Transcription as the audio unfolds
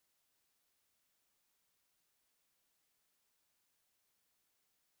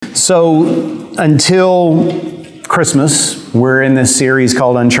So until Christmas, we're in this series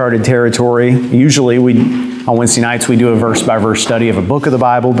called Uncharted Territory. Usually on Wednesday nights we do a verse-by-verse study of a book of the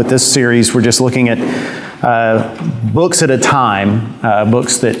Bible, but this series we're just looking at books at a time,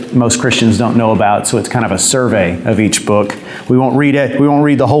 books that most Christians don't know about, so it's kind of a survey of each book. We won't read it, we won't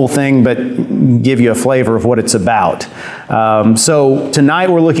read the whole thing, but give you a flavor of what it's about. So tonight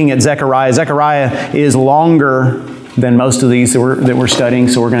we're looking at Zechariah. Zechariah is longer than most of these that we're studying,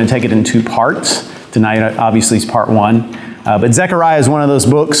 so we're going to take it in two parts. Tonight obviously is part one. But Zechariah is one of those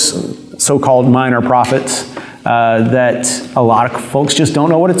books, so-called minor prophets, that a lot of folks just don't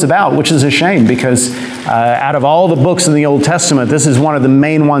know what it's about, which is a shame because out of all the books in the Old Testament, this is one of the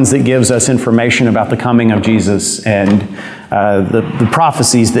main ones that gives us information about the coming of Jesus and the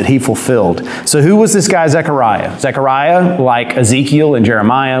prophecies that he fulfilled. So who was this guy Zechariah? Zechariah, like Ezekiel and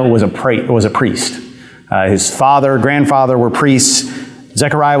Jeremiah, was a priest. His grandfather were priests.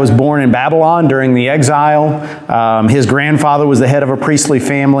 Zechariah was born in Babylon during the exile. His grandfather was the head of a priestly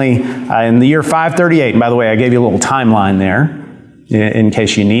family in the year 538. And by the way, I gave you a little timeline there in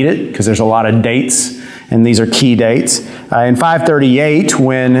case you need it, because there's a lot of dates, and these are key dates. In 538,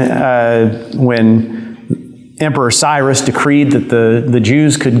 when Emperor Cyrus decreed that the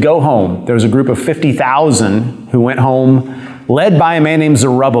Jews could go home, there was a group of 50,000 who went home, led by a man named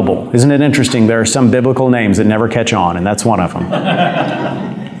Zerubbabel. Isn't it interesting? There are some biblical names that never catch on, and that's one of them.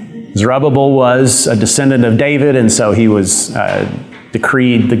 Zerubbabel was a descendant of David, and so he was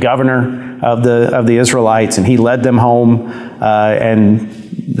decreed the governor of the Israelites, and he led them home, and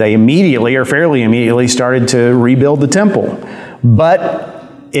they immediately, or fairly immediately, started to rebuild the temple. But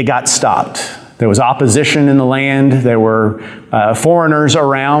it got stopped. There was opposition in the land. There were foreigners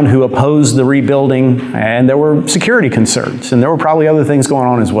around who opposed the rebuilding, and there were security concerns, and there were probably other things going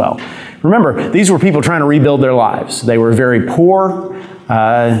on as well. Remember, these were people trying to rebuild their lives. They were very poor,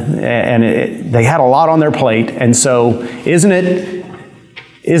 and they had a lot on their plate. And so, isn't it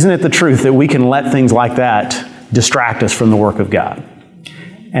the truth that we can let things like that distract us from the work of God?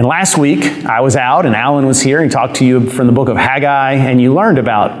 And last week, I was out, and Alan was here, and he talked to you from the book of Haggai, and you learned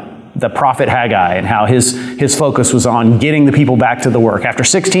about the prophet Haggai and how his focus was on getting the people back to the work. After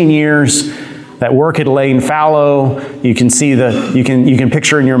 16 years, that work had lain fallow. You can see you can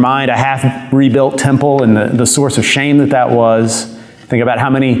picture in your mind a half rebuilt temple and the source of shame that was. Think about how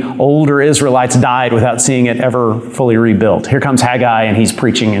many older Israelites died without seeing it ever fully rebuilt. Here comes Haggai, and he's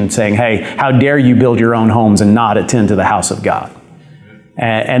preaching and saying, hey, how dare you build your own homes and not attend to the house of God?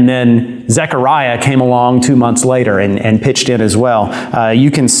 And then Zechariah came along 2 months later and pitched in as well.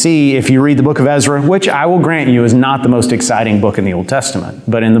 You can see, if you read the book of Ezra, which I will grant you is not the most exciting book in the Old Testament,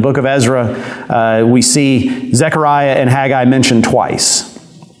 but in the book of Ezra, we see Zechariah and Haggai mentioned twice.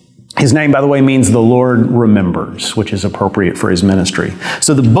 His name, by the way, means the Lord remembers, which is appropriate for his ministry.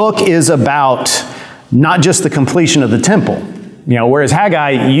 So the book is about not just the completion of the temple. Whereas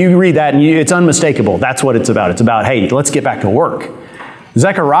Haggai, you read that and it's unmistakable. That's what it's about. It's about, hey, let's get back to work.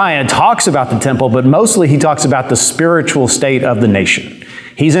 Zechariah talks about the temple, but mostly he talks about the spiritual state of the nation.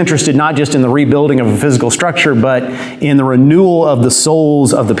 He's interested not just in the rebuilding of a physical structure, but in the renewal of the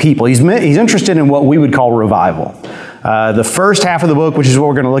souls of the people. He's interested in what we would call revival. The first half of the book, which is what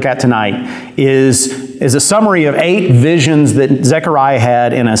we're going to look at tonight, is a summary of 8 visions that Zechariah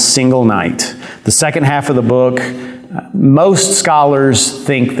had in a single night. The second half of the book, most scholars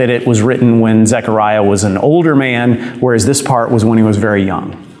think that it was written when Zechariah was an older man, whereas this part was when he was very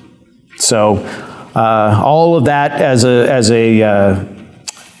young. So all of that as a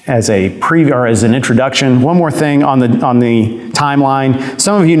preview or as an introduction. One more thing on the timeline.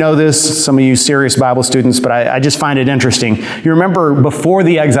 Some of you know this, some of you serious Bible students, but I just find it interesting. You remember before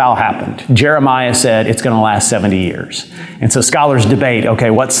the exile happened, Jeremiah said it's going to last 70 years. And so scholars debate, okay,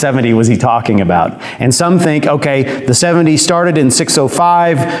 what 70 was he talking about? And some think, okay, the 70 started in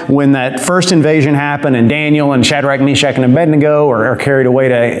 605 when that first invasion happened and Daniel and Shadrach, Meshach, and Abednego are carried away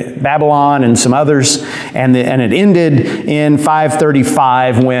to Babylon and some others. And it ended in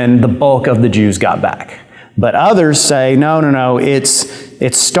 535 when the bulk of the Jews got back. But others say, no, it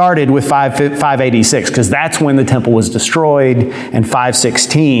started with 586 because that's when the temple was destroyed, and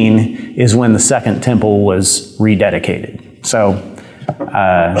 516 is when the second temple was rededicated. So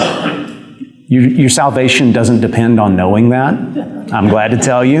your salvation doesn't depend on knowing that. I'm glad to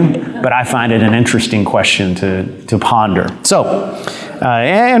tell you, but I find it an interesting question to ponder. So,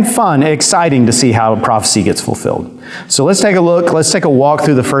 and fun, exciting to see how prophecy gets fulfilled. So let's take a look. Let's take a walk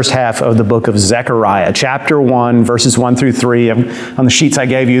through the first half of the book of Zechariah, chapter 1, verses 1 through 3. On the sheets I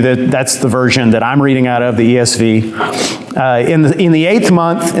gave you, that's the version that I'm reading out of, the ESV. In the 8th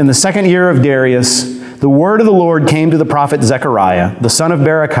month, in the second year of Darius, the word of the Lord came to the prophet Zechariah, the son of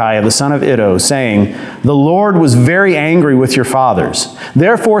Berechiah, the son of Iddo, saying, the Lord was very angry with your fathers.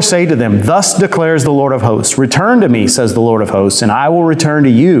 Therefore say to them, thus declares the Lord of hosts, return to me, says the Lord of hosts, and I will return to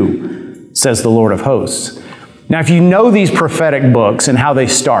you, says the Lord of hosts. Now, if you know these prophetic books and how they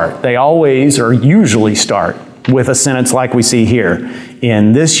start, they always or usually start with a sentence like we see here.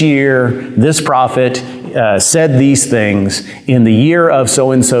 In this year, this prophet said these things in the year of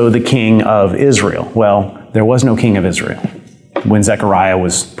so-and-so, the king of Israel. Well, there was no king of Israel when Zechariah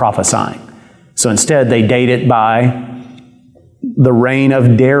was prophesying. So instead, they date it by the reign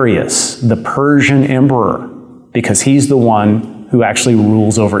of Darius, the Persian emperor, because he's the one who actually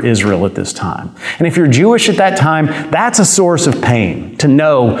rules over Israel at this time. And if you're Jewish at that time, that's a source of pain to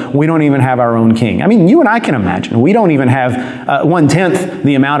know we don't even have our own king. I mean, you and I can imagine. We don't even have 1/10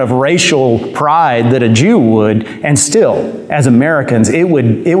 the amount of racial pride that a Jew would, and still, as Americans, it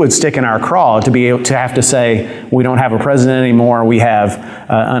would stick in our craw to be able to have to say, we don't have a president anymore, we have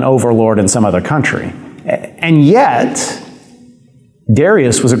an overlord in some other country. And yet,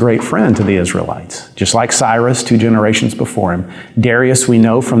 Darius was a great friend to the Israelites, just like Cyrus 2 generations before him. Darius, we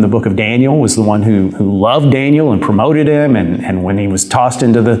know from the book of Daniel, was the one who loved Daniel and promoted him, and when he was tossed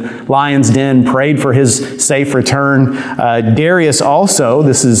into the lion's den, prayed for his safe return. Darius also,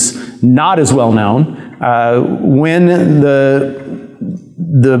 this is not as well known, when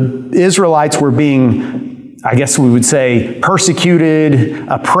the Israelites were being, I guess we would say, persecuted,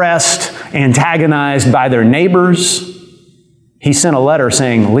 oppressed, antagonized by their neighbors, he sent a letter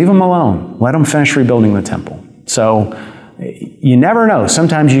saying, leave them alone. Let them finish rebuilding the temple. So you never know.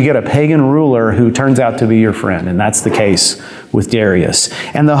 Sometimes you get a pagan ruler who turns out to be your friend, and that's the case with Darius.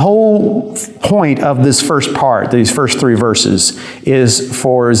 And the whole point of this first part, these first 3 verses, is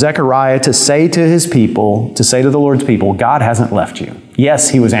for Zechariah to say to his people, to say to the Lord's people, God hasn't left you. Yes,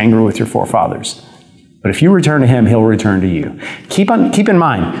 he was angry with your forefathers. But if you return to him, he'll return to you. Keep in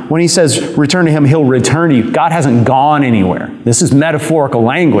mind, when he says return to him, he'll return to you. God hasn't gone anywhere. This is metaphorical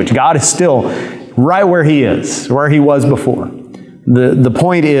language. God is still right where he is, where he was before. The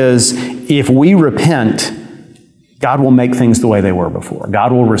point is, if we repent, God will make things the way they were before.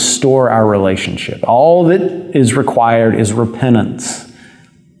 God will restore our relationship. All that is required is repentance.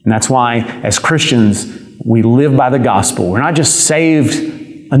 And that's why, as Christians, we live by the gospel. We're not just saved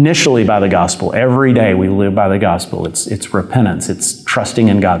initially by the gospel. Every day we live by the gospel. It's repentance. It's trusting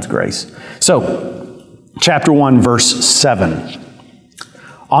in God's grace. So, chapter 1, verse 7.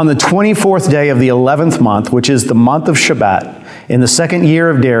 On the 24th day of the 11th month, which is the month of Shebat, in the 2nd year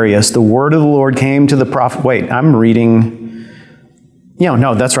of Darius, the word of the Lord came to the prophet.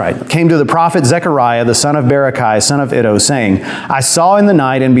 That's right. Came to the prophet Zechariah, the son of Berechiah, son of Iddo, saying, I saw in the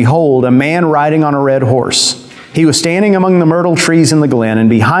night, and behold, a man riding on a red horse. He was standing among the myrtle trees in the glen, and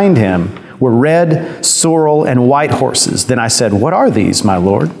behind him were red, sorrel, and white horses. Then I said, what are these, my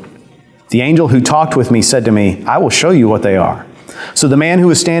Lord? The angel who talked with me said to me, I will show you what they are. So the man who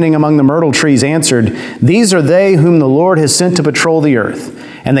was standing among the myrtle trees answered, these are they whom the Lord has sent to patrol the earth.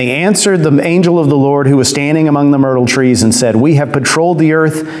 And they answered the angel of the Lord who was standing among the myrtle trees and said, we have patrolled the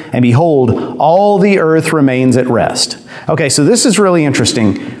earth, and behold, all the earth remains at rest. Okay, so this is really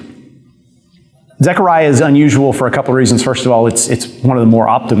interesting. Zechariah is unusual for a couple of reasons. First of all, it's one of the more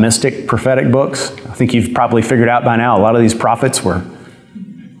optimistic prophetic books. I think you've probably figured out by now a lot of these prophets were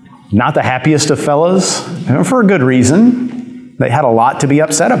not the happiest of fellows, for a good reason. They had a lot to be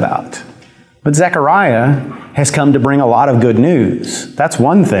upset about. But Zechariah has come to bring a lot of good news. That's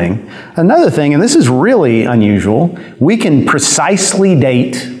one thing. Another thing, and this is really unusual, we can precisely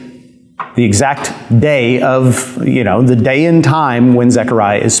date the exact day of, the day and time when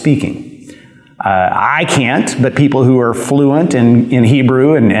Zechariah is speaking. I can't, but people who are fluent in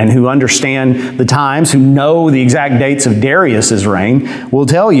Hebrew and who understand the times, who know the exact dates of Darius's reign, will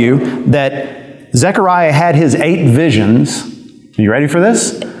tell you that Zechariah had his 8 visions. Are you ready for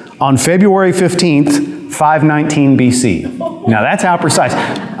this? On February 15th, 519 BC. Now that's how precise.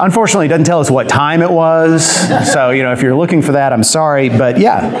 Unfortunately, it doesn't tell us what time it was. So, if you're looking for that, I'm sorry. But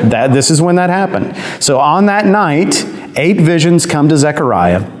yeah, this is when that happened. So on that night, 8 visions come to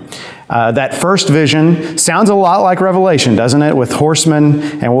Zechariah. That first vision sounds a lot like Revelation, doesn't it? With horsemen,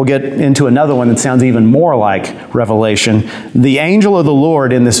 and we'll get into another one that sounds even more like Revelation. The angel of the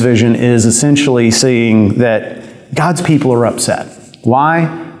Lord in this vision is essentially seeing that God's people are upset.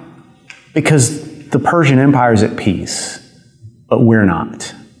 Why? Because the Persian Empire is at peace, but we're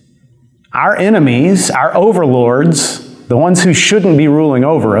not. Our enemies, our overlords, the ones who shouldn't be ruling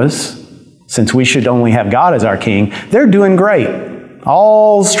over us, since we should only have God as our king, they're doing great.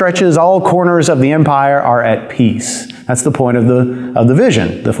 All stretches, all corners of the empire are at peace. That's the point of the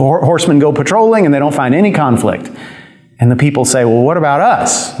vision. The horsemen go patrolling and they don't find any conflict. And the people say, well, what about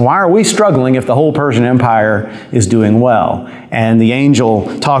us? Why are we struggling if the whole Persian Empire is doing well? And the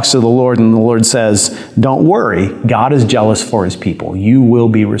angel talks to the Lord, and the Lord says, don't worry, God is jealous for his people. You will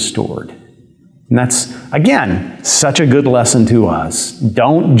be restored. And that's, again, such a good lesson to us.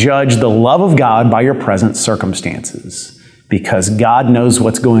 Don't judge the love of God by your present circumstances, because God knows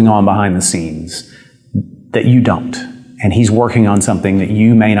what's going on behind the scenes that you don't. And he's working on something that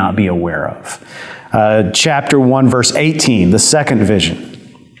you may not be aware of. Chapter 1, verse 18, the second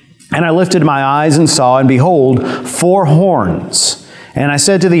vision. And I lifted my eyes and saw, and behold, 4 horns. And I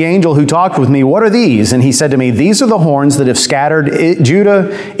said to the angel who talked with me, what are these? And he said to me, these are the horns that have scattered Judah,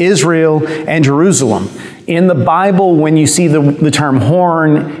 Israel, and Jerusalem. In the Bible, when you see the term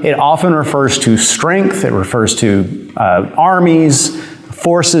horn, it often refers to strength. It refers to armies,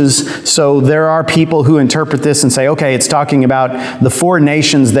 forces. So there are people who interpret this and say, okay, it's talking about the 4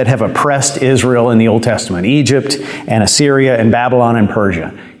 nations that have oppressed Israel in the Old Testament, Egypt and Assyria and Babylon and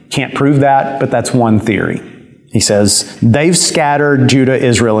Persia. Can't prove that, but that's one theory. He says, they've scattered Judah,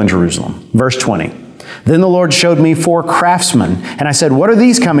 Israel, and Jerusalem. Verse 20. Then the Lord showed me 4 craftsmen, and I said, what are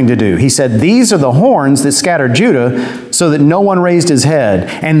these coming to do? He said, these are the horns that scattered Judah so that no one raised his head.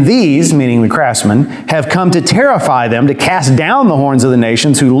 And these, meaning the craftsmen, have come to terrify them, to cast down the horns of the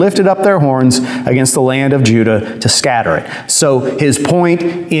nations who lifted up their horns against the land of Judah to scatter it. So his point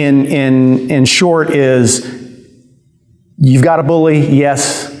in short is, you've got a bully,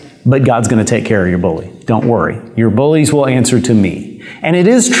 yes, but God's going to take care of your bully. Don't worry. Your bullies will answer to me. And it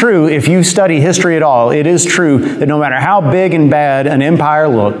is true, if you study history at all, it is true that no matter how big and bad an empire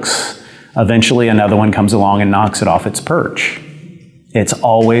looks, eventually another one comes along and knocks it off its perch. It's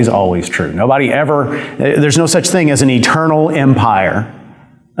always, always true. There's no such thing as an eternal empire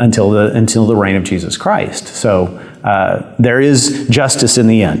until the reign of Jesus Christ. So there is justice in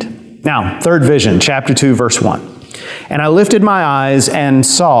the end. Now, third vision, chapter 2, verse 1. And I lifted my eyes and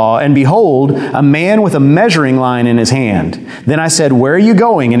saw, and behold, a man with a measuring line in his hand. Then I said, where are you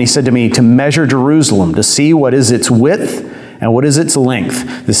going? And he said to me, to measure Jerusalem, to see what is its width and what is its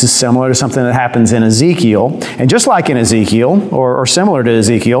length. This is similar to something that happens in Ezekiel. And just like in Ezekiel, or similar to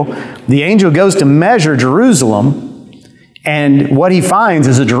Ezekiel, the angel goes to measure Jerusalem, and what he finds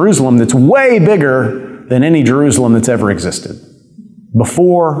is a Jerusalem that's way bigger than any Jerusalem that's ever existed,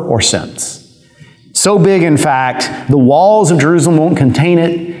 before or since. So big, in fact, the walls of Jerusalem won't contain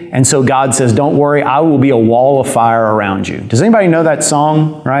it. And so God says, don't worry, I will be a wall of fire around you. Does anybody know that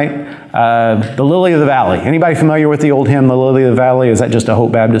song, right? The Lily of the Valley. Anybody familiar with the old hymn, The Lily of the Valley? Is that just a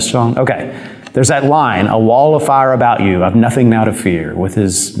Hope Baptist song? Okay. There's that line, a wall of fire about you. I've nothing now to fear. With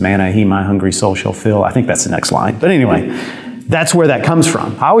his manna, he my hungry soul shall fill. I think that's the next line. But anyway, that's where that comes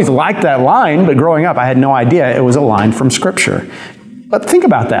from. I always liked that line, but growing up, I had no idea it was a line from Scripture. But think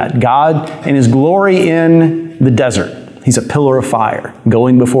about that. God in his glory in the desert. He's a pillar of fire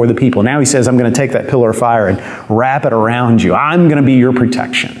going before the people. Now he says, I'm going to take that pillar of fire and wrap it around you. I'm going to be your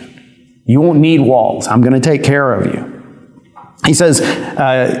protection. You won't need walls. I'm going to take care of you. He says,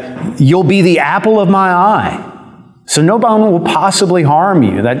 you'll be the apple of my eye. So no one will possibly harm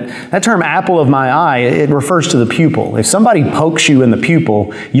you. That term apple of my eye, it refers to the pupil. If somebody pokes you in the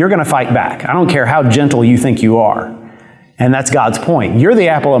pupil, you're going to fight back. I don't care how gentle you think you are. And that's God's point. You're the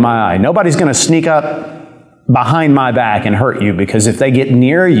apple of my eye. Nobody's going to sneak up behind my back and hurt you, because if they get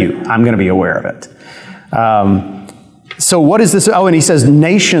near you, I'm going to be aware of it. So what is this? Oh, and he says,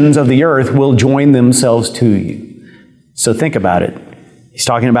 nations of the earth will join themselves to you. So think about it. He's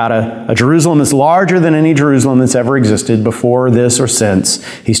talking about a Jerusalem that's larger than any Jerusalem that's ever existed before this or since.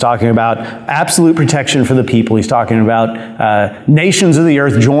 He's talking about absolute protection for the people. He's talking about nations of the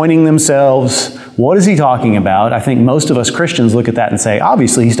earth joining themselves. What is he talking about? I think most of us Christians look at that and say,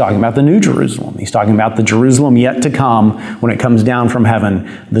 obviously, he's talking about the New Jerusalem. He's talking about the Jerusalem yet to come when it comes down from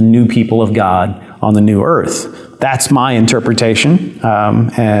heaven, the new people of God on the new earth. That's my interpretation,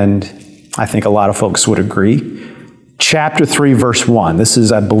 and I think a lot of folks would agree. Chapter 3, verse 1. This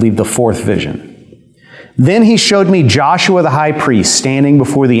is, I believe, the fourth vision. Then he showed me Joshua the high priest standing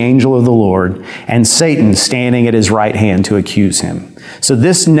before the angel of the Lord, and Satan standing at his right hand to accuse him. So in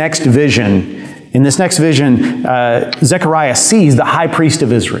this next vision, Zechariah sees the high priest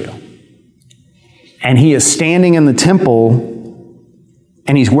of Israel. And he is standing in the temple,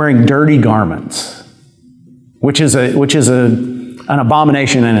 and he's wearing dirty garments, which is an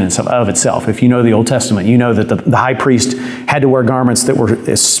abomination in and of itself. If you know the Old Testament, you know that the high priest had to wear garments that were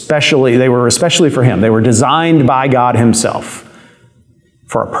especially for him. They were designed by God himself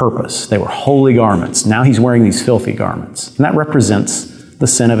for a purpose. They were holy garments. Now he's wearing these filthy garments. And that represents the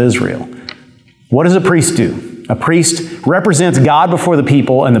sin of Israel. What does a priest do? A priest represents God before the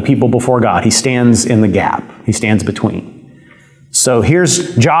people and the people before God. He stands in the gap. He stands between. So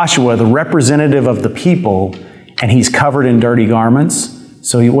here's Joshua, the representative of the people, and he's covered in dirty garments.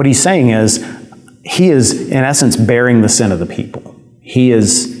 So what he's saying is, he is, in essence, bearing the sin of the people. He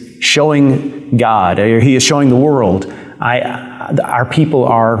is showing God, or he is showing the world, our people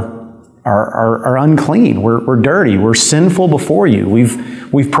are unclean. We're dirty. We're sinful before you.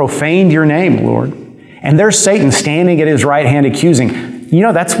 We've profaned your name, Lord. And there's Satan standing at his right hand accusing. You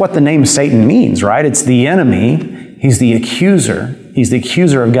know, that's what the name Satan means, right? It's the enemy. He's the accuser. He's the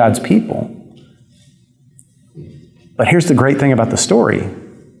accuser of God's people. But here's the great thing about the story.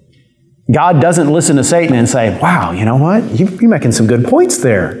 God doesn't listen to Satan and say, wow, you know what? You're making some good points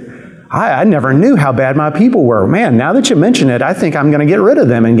there. I never knew how bad my people were. Man, now that you mention it, I think I'm going to get rid of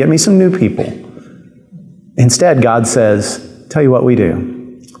them and get me some new people. Instead, God says, tell you what we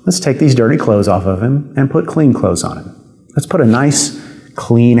do. Let's take these dirty clothes off of him and put clean clothes on him. Let's put a nice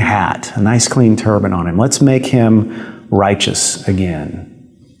clean hat, a nice clean turban on him. Let's make him righteous again.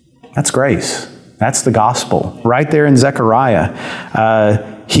 That's grace. That's the gospel. Right there in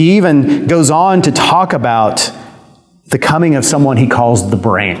Zechariah. He even goes on to talk about the coming of someone he calls the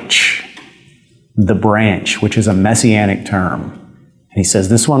branch. The branch, which is a messianic term. And he says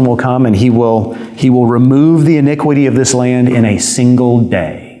this one will come and he will remove the iniquity of this land in a single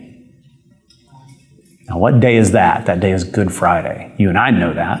day. Now, what day is that? That day is Good Friday. You and I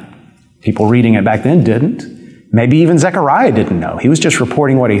know that. People reading it back then didn't. Maybe even Zechariah didn't know. He was just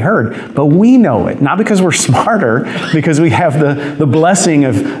reporting what he heard. But we know it, not because we're smarter, because we have the blessing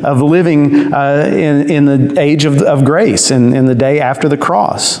of living in the age of grace, in the day after the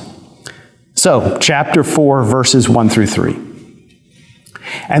cross. So, chapter 4, verses 1 through 3.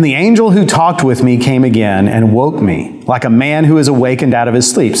 And the angel who talked with me came again and woke me, like a man who is awakened out of his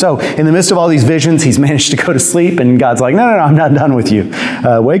sleep. So, in the midst of all these visions, he's managed to go to sleep, and God's like, no, I'm not done with you.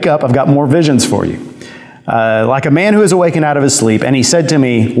 Wake up, I've got more visions for you. Like a man who is awakened out of his sleep. And he said to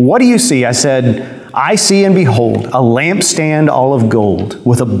me, what do you see? I said, I see and behold a lampstand all of gold,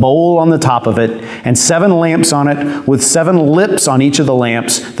 with a bowl on the top of it, and 7 lamps on it, with 7 lips on each of the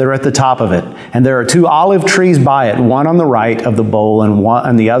lamps that are at the top of it. And there are 2 olive trees by it, one on the right of the bowl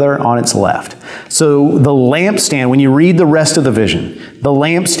and the other on its left. So the lampstand, when you read the rest of the vision, the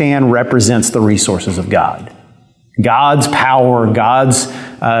lampstand represents the resources of God. God's power, God's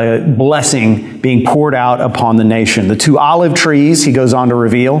blessing being poured out upon the nation. The 2 olive trees, he goes on to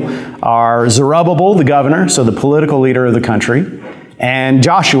reveal, are Zerubbabel, the governor, so the political leader of the country, and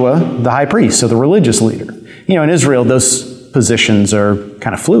Joshua, the high priest, so the religious leader. You know, in Israel, those positions are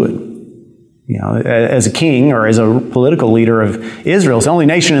kind of fluid. You know, as a king or as a political leader of Israel, it's the only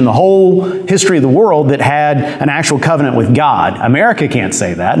nation in the whole history of the world that had an actual covenant with God. America can't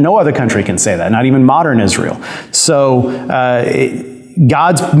say that. No other country can say that, not even modern Israel. So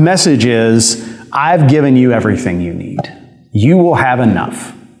God's message is, I've given you everything you need. You will have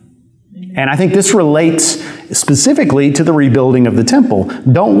enough. And I think this relates specifically to the rebuilding of the temple.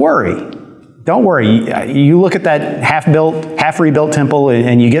 Don't worry. Don't worry. You look at that half rebuilt temple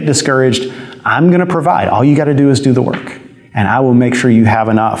and you get discouraged. I'm going to provide. All you got to do is do the work, and I will make sure you have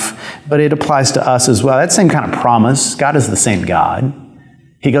enough. But it applies to us as well. That same kind of promise. God is the same God.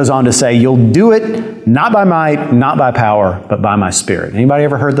 He goes on to say, you'll do it not by might, not by power, but by my Spirit. Anybody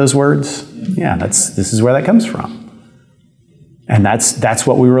ever heard those words? Yeah, this is where that comes from. And that's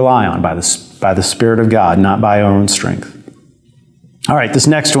what we rely on, by the Spirit of God, not by our own strength. All right, this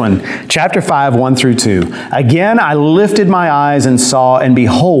next one, chapter 5, 1 through 2. Again, I lifted my eyes and saw, and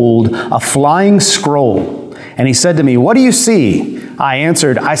behold, a flying scroll. And he said to me, what do you see? I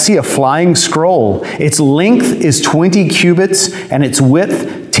answered, I see a flying scroll. Its length is 20 cubits, and its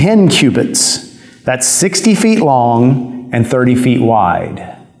width 10 cubits. That's 60 feet long and 30 feet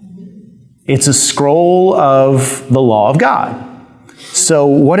wide. It's a scroll of the law of God. So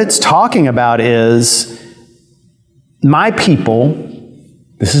what it's talking about is, my people,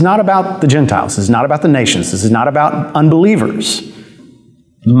 this is not about the Gentiles. This is not about the nations. This is not about unbelievers.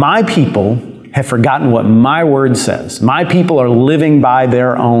 My people have forgotten what my word says. My people are living by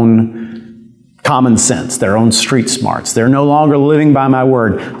their own common sense, their own street smarts. They're no longer living by my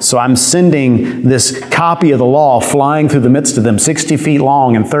word. So I'm sending this copy of the law flying through the midst of them, 60 feet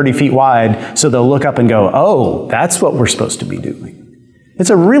long and 30 feet wide, so they'll look up and go, oh, that's what we're supposed to be doing. It's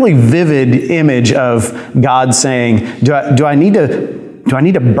a really vivid image of God saying, do I need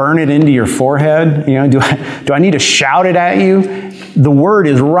to burn it into your forehead? You know, do I need to shout it at you? The word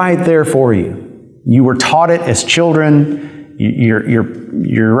is right there for you. You were taught it as children.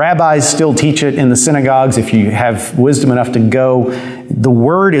 Your rabbis still teach it in the synagogues if you have wisdom enough to go. The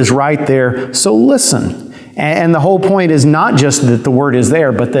word is right there, so listen. And the whole point is not just that the word is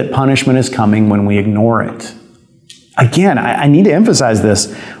there, but that punishment is coming when we ignore it. Again, I need to emphasize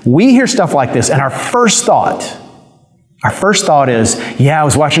this. We hear stuff like this, and our first thought is, yeah, I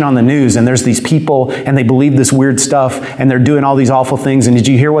was watching on the news, and there's these people, and they believe this weird stuff, and they're doing all these awful things, and did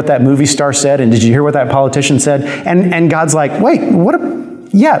you hear what that movie star said, and did you hear what that politician said? And God's like, wait,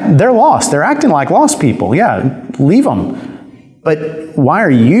 yeah, they're lost. They're acting like lost people. Yeah, leave them. But why are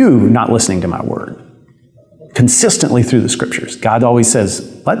you not listening to my word? Consistently through the scriptures, God always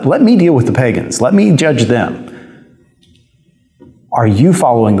says, let me deal with the pagans. Let me judge them. Are you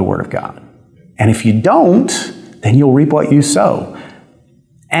following the word of God? And if you don't, then you'll reap what you sow.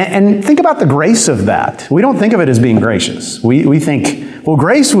 And think about the grace of that. We don't think of it as being gracious. We think, well,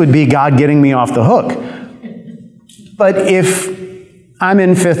 grace would be God getting me off the hook. But if I'm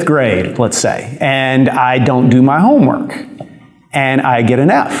in 5th grade, let's say, and I don't do my homework, and I get an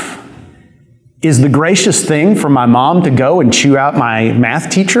F, is the gracious thing for my mom to go and chew out my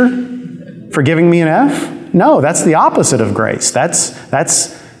math teacher for giving me an F? No, that's the opposite of grace.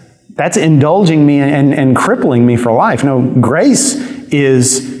 That's indulging me and crippling me for life. No, grace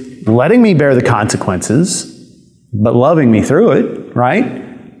is letting me bear the consequences, but loving me through it, right?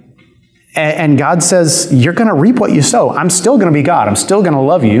 And God says, you're going to reap what you sow. I'm still going to be God. I'm still going to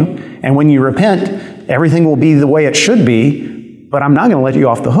love you. And when you repent, everything will be the way it should be, but I'm not going to let you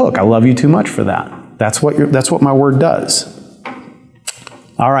off the hook. I love you too much for that. That's what my word does.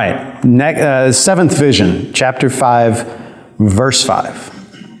 All right, 7th vision, chapter 5, verse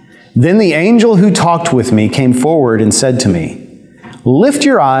 5. Then the angel who talked with me came forward and said to me, lift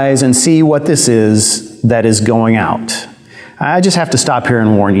your eyes and see what this is that is going out. I just have to stop here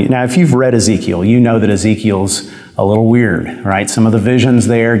and warn you. Now, if you've read Ezekiel, you know that Ezekiel's a little weird, right? Some of the visions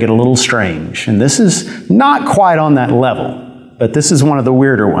there get a little strange. And this is not quite on that level, but this is one of the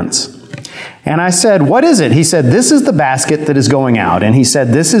weirder ones. And I said, what is it? He said, this is the basket that is going out. And he said,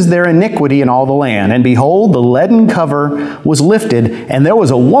 this is their iniquity in all the land. And behold, the leaden cover was lifted, and there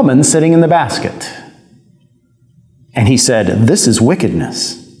was a woman sitting in the basket. And he said, this is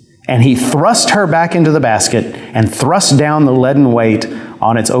wickedness. And he thrust her back into the basket and thrust down the leaden weight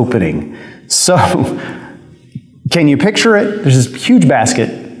on its opening. So, can you picture it? There's this huge basket.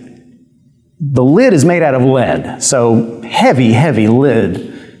 The lid is made out of lead. So, heavy lid.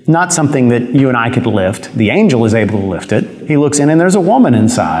 Not something that you and I could lift. The angel is able to lift it. He looks in, and there's a woman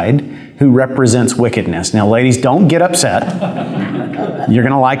inside who represents wickedness. Now, ladies, don't get upset. You're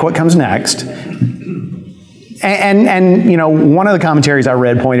going to like what comes next. And you know, one of the commentaries I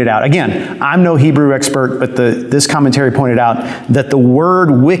read pointed out, again, I'm no Hebrew expert, but this commentary pointed out that the word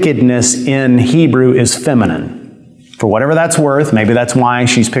wickedness in Hebrew is feminine. For whatever that's worth, maybe that's why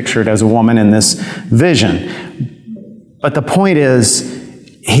she's pictured as a woman in this vision. But the point is,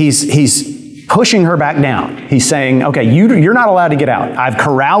 he's pushing her back down. He's saying, okay, you're not allowed to get out. I've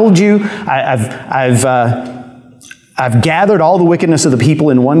corralled you. I've gathered all the wickedness of the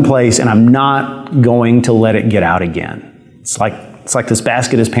people in one place, and I'm not going to let it get out again. It's like this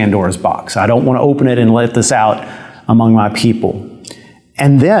basket is Pandora's box. I don't want to open it and let this out among my people.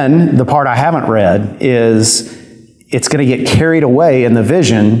 And then the part I haven't read is it's going to get carried away in the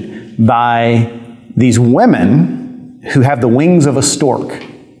vision by these women who have the wings of a stork.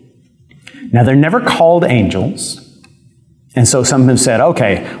 Now, they're never called angels. And so some have said,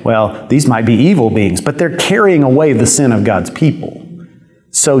 okay, well, these might be evil beings, but they're carrying away the sin of God's people.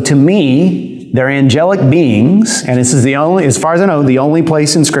 So to me, they're angelic beings, and this is the only, as far as I know, the only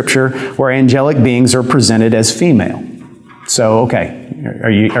place in Scripture where angelic beings are presented as female. So, okay,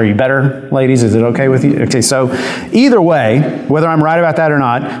 are you better, ladies? Is it okay with you? Okay, so either way, whether I'm right about that or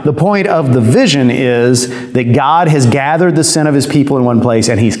not, the point of the vision is that God has gathered the sin of His people in one place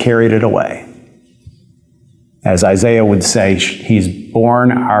and He's carried it away. As Isaiah would say, He's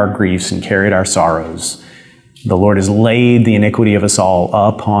borne our griefs and carried our sorrows. The Lord has laid the iniquity of us all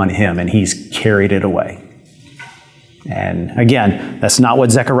upon Him, and He's carried it away. And again, that's not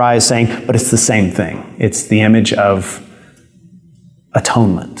what Zechariah is saying, but it's the same thing. It's the image of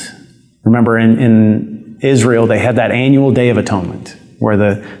atonement. Remember, in Israel, they had that annual Day of Atonement, where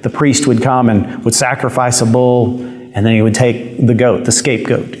the priest would come and would sacrifice a bull, and then he would take the goat, the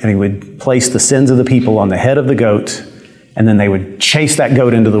scapegoat, and he would place the sins of the people on the head of the goat, and then they would chase that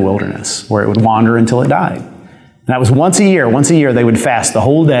goat into the wilderness, where it would wander until it died. And that was once a year. Once a year, they would fast the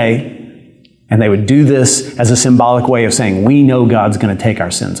whole day, and they would do this as a symbolic way of saying, we know God's going to take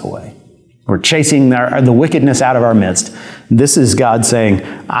our sins away. We're chasing the wickedness out of our midst. This is God saying,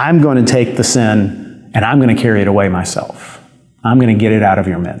 I'm going to take the sin, and I'm going to carry it away myself. I'm going to get it out of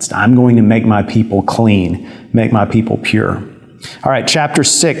your midst. I'm going to make my people clean, make my people pure. All right, chapter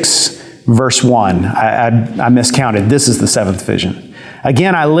 6, verse 1. I miscounted. This is the seventh vision.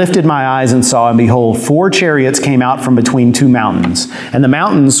 Again, I lifted my eyes and saw, and behold, 4 chariots came out from between 2 mountains. And the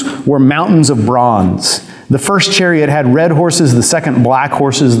mountains were mountains of bronze. The first chariot had red horses, the second black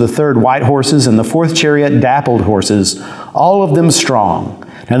horses, the third white horses, and the fourth chariot dappled horses, all of them strong.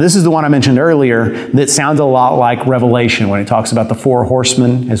 Now, this is the one I mentioned earlier that sounds a lot like Revelation when it talks about the 4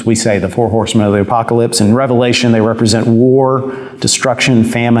 horsemen, as we say, the 4 horsemen of the apocalypse. In Revelation, they represent war, destruction,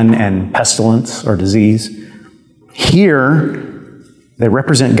 famine, and pestilence or disease. Here, they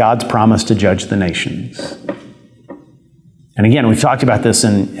represent God's promise to judge the nations. And again, we've talked about this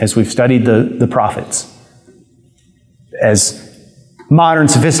as we've studied the prophets. As modern,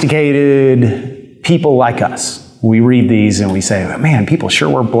 sophisticated people like us, we read these and we say, man, people sure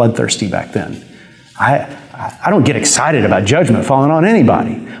were bloodthirsty back then. I don't get excited about judgment falling on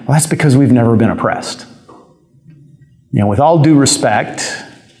anybody. Well, that's because we've never been oppressed. With all due respect,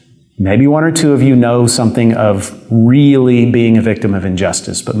 maybe 1 or 2 of you know something of really being a victim of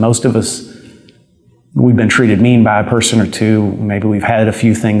injustice, but most of us, we've been treated mean by a person or 2. Maybe we've had a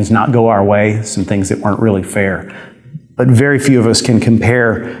few things not go our way, some things that weren't really fair. But very few of us can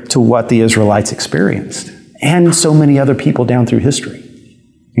compare to what the Israelites experienced, and so many other people down through history,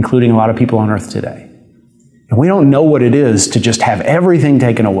 including a lot of people on earth today. And we don't know what it is to just have everything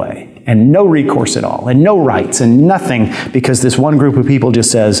taken away and no recourse at all and no rights and nothing because this one group of people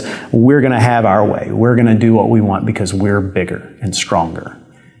just says, we're going to have our way. We're going to do what we want because we're bigger and stronger.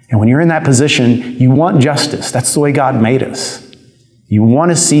 And when you're in that position, you want justice. That's the way God made us. You want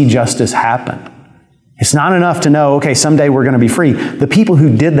to see justice happen. It's not enough to know, okay, someday we're going to be free. The people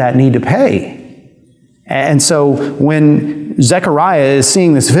who did that need to pay. And so when Zechariah is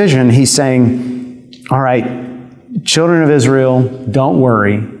seeing this vision, he's saying, all right, children of Israel, don't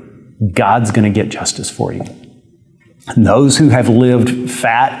worry. God's going to get justice for you. And those who have lived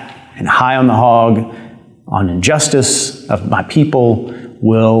fat and high on the hog on injustice of my people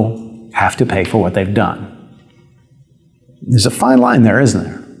will have to pay for what they've done. There's a fine line there, isn't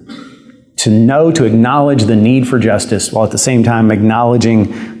there? To acknowledge the need for justice while at the same time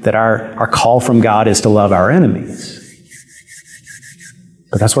acknowledging that our call from God is to love our enemies.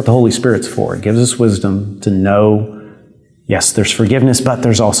 But that's what the Holy Spirit's for. It gives us wisdom to know, yes, there's forgiveness, but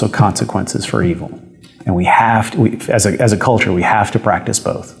there's also consequences for evil. And we have to, as a culture, we have to practice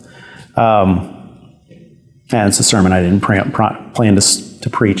both. And it's a sermon I didn't plan to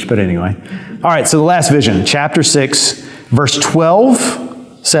preach, but anyway. All right, so the last vision, chapter 6, verse 12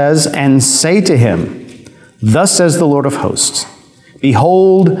 says, and say to him, thus says the Lord of hosts,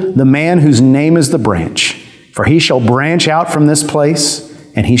 behold, the man whose name is the branch, for he shall branch out from this place,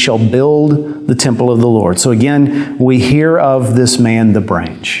 and he shall build the temple of the Lord. So again, we hear of this man, the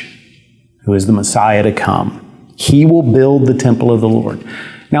branch, who is the Messiah to come. He will build the temple of the Lord.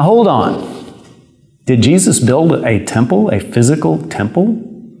 Now hold on. Did Jesus build a temple, a physical temple?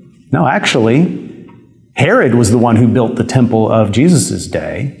 No, actually, Herod was the one who built the temple of Jesus'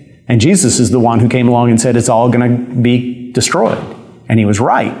 day, and Jesus is the one who came along and said it's all going to be destroyed. And he was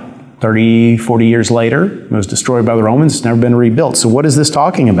right. 30, 40 years later, it was destroyed by the Romans. It's never been rebuilt. So what is this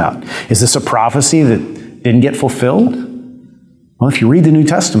talking about? Is this a prophecy that didn't get fulfilled? Well, if you read the New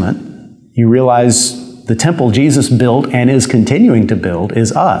Testament, you realize the temple Jesus built and is continuing to build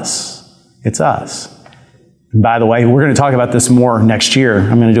is us. It's us. And by the way, we're going to talk about this more next year.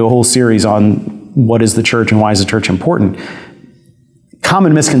 I'm going to do a whole series on what is the church and why is the church important.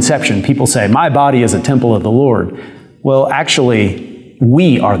 Common misconception. People say, my body is a temple of the Lord. Well, actually,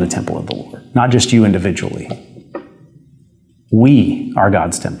 we are the temple of the Lord, not just you individually. We are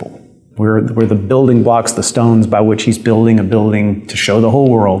God's temple. We're the building blocks, the stones by which he's building a building to show the whole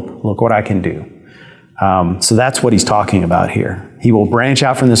world, look what I can do. So that's what he's talking about here. He will branch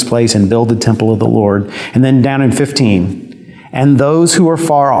out from this place and build the temple of the Lord. And then down in 15, and those who are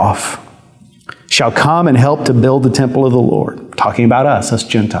far off shall come and help to build the temple of the Lord. Talking about us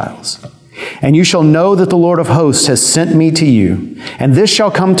Gentiles. And you shall know that the Lord of hosts has sent me to you. And this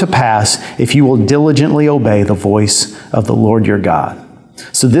shall come to pass if you will diligently obey the voice of the Lord your God.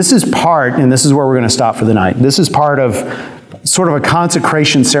 So this is part, and this is where we're going to stop for the night. This is part of sort of a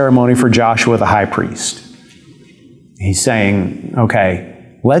consecration ceremony for Joshua the high priest. He's saying,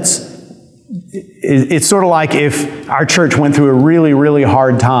 okay, it's sort of like if our church went through a really, really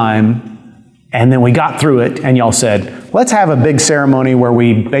hard time and then we got through it and y'all said, let's have a big ceremony where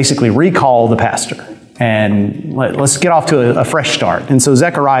we basically recall the pastor and let's get off to a fresh start. And so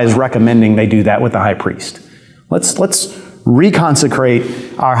Zechariah is recommending they do that with the high priest. Let's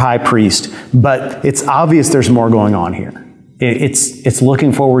reconsecrate our high priest, but it's obvious there's more going on here. It's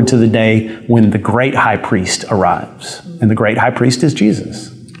looking forward to the day when the great high priest arrives. And the great high priest is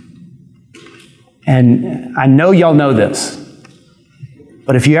Jesus. And I know y'all know this,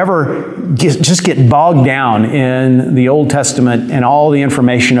 but if you ever just get bogged down in the Old Testament and all the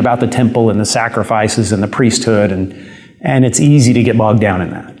information about the temple and the sacrifices and the priesthood, and it's easy to get bogged down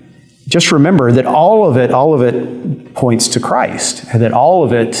in that. Just remember that all of it points to Christ, and that all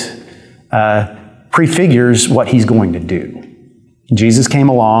of it prefigures what he's going to do. Jesus came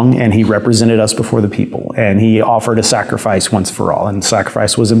along and he represented us before the people, and he offered a sacrifice once for all, and the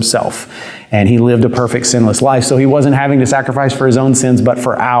sacrifice was himself. And he lived a perfect sinless life, so he wasn't having to sacrifice for his own sins, but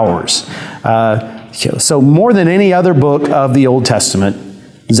for ours. So more than any other book of the Old Testament,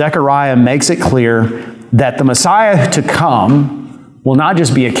 Zechariah makes it clear that the Messiah to come will not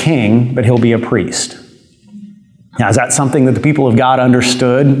just be a king, but he'll be a priest. Now, is that something that the people of God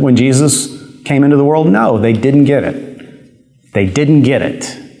understood when Jesus came into the world? No, they didn't get it. They didn't get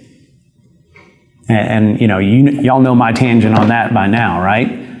it. And y'all know my tangent on that by now,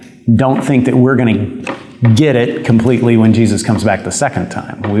 right? Don't think that we're going to get it completely when Jesus comes back the second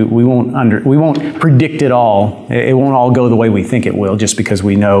time. We won't predict it all. It won't all go the way we think it will just because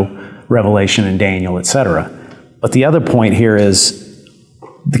we know Revelation and Daniel, etc. But the other point here is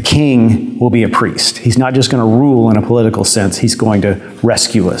the king will be a priest. He's not just going to rule in a political sense. He's going to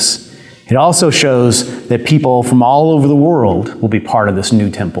rescue us. It also shows that people from all over the world will be part of this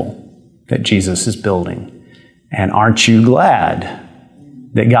new temple that Jesus is building. And aren't you glad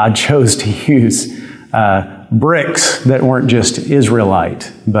that God chose to use bricks that weren't just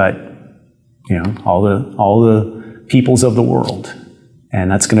Israelite, but all the peoples of the world? And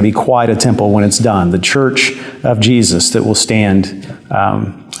that's going to be quite a temple when it's done. The church of Jesus that will stand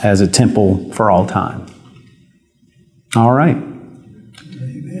as a temple for all time. All right.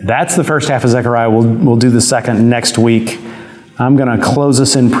 That's the first half of Zechariah. We'll do the second next week. I'm going to close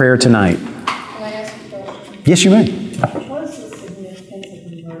us in prayer tonight. Can I ask a question? Yes, you may. What is the significance of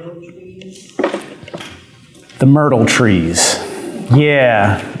the myrtle trees? The myrtle trees.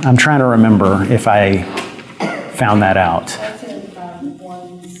 Yeah, I'm trying to remember if I found that out. That's in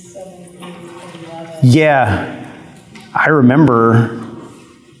 1:7-11. Yeah, I remember.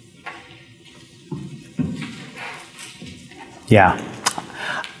 Yeah.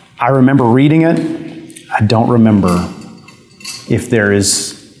 I remember reading it. I don't remember if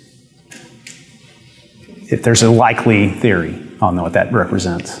there's a likely theory on what that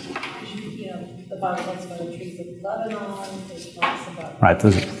represents. The Bible talks about the trees of Lebanon. It talks about Right.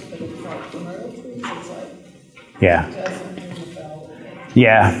 but it's like the myrtle trees. It's like Yeah. it doesn't ring a bell.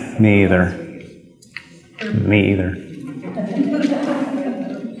 Yeah. Me either. Me either.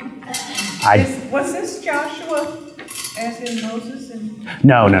 Was this Joshua as in Moses?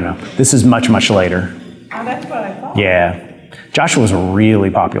 No. This is much, much later. Oh, that's what I thought. Yeah. Joshua's a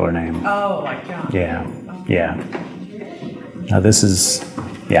really popular name. Oh, like John. Yeah. Now there's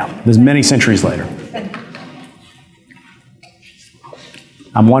many centuries later.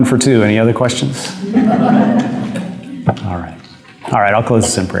 I'm 1 for 2. Any other questions? All right, I'll close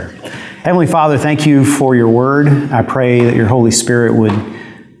this in prayer. Heavenly Father, thank you for your word. I pray that your Holy Spirit would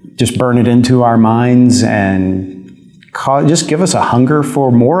just burn it into our minds and just give us a hunger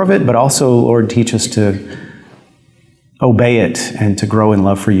for more of it, but also, Lord, teach us to obey it and to grow in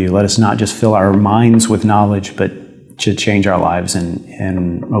love for you. Let us not just fill our minds with knowledge, but to change our lives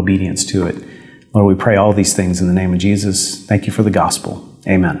in obedience to it. Lord, we pray all these things in the name of Jesus. Thank you for the gospel.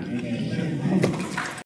 Amen.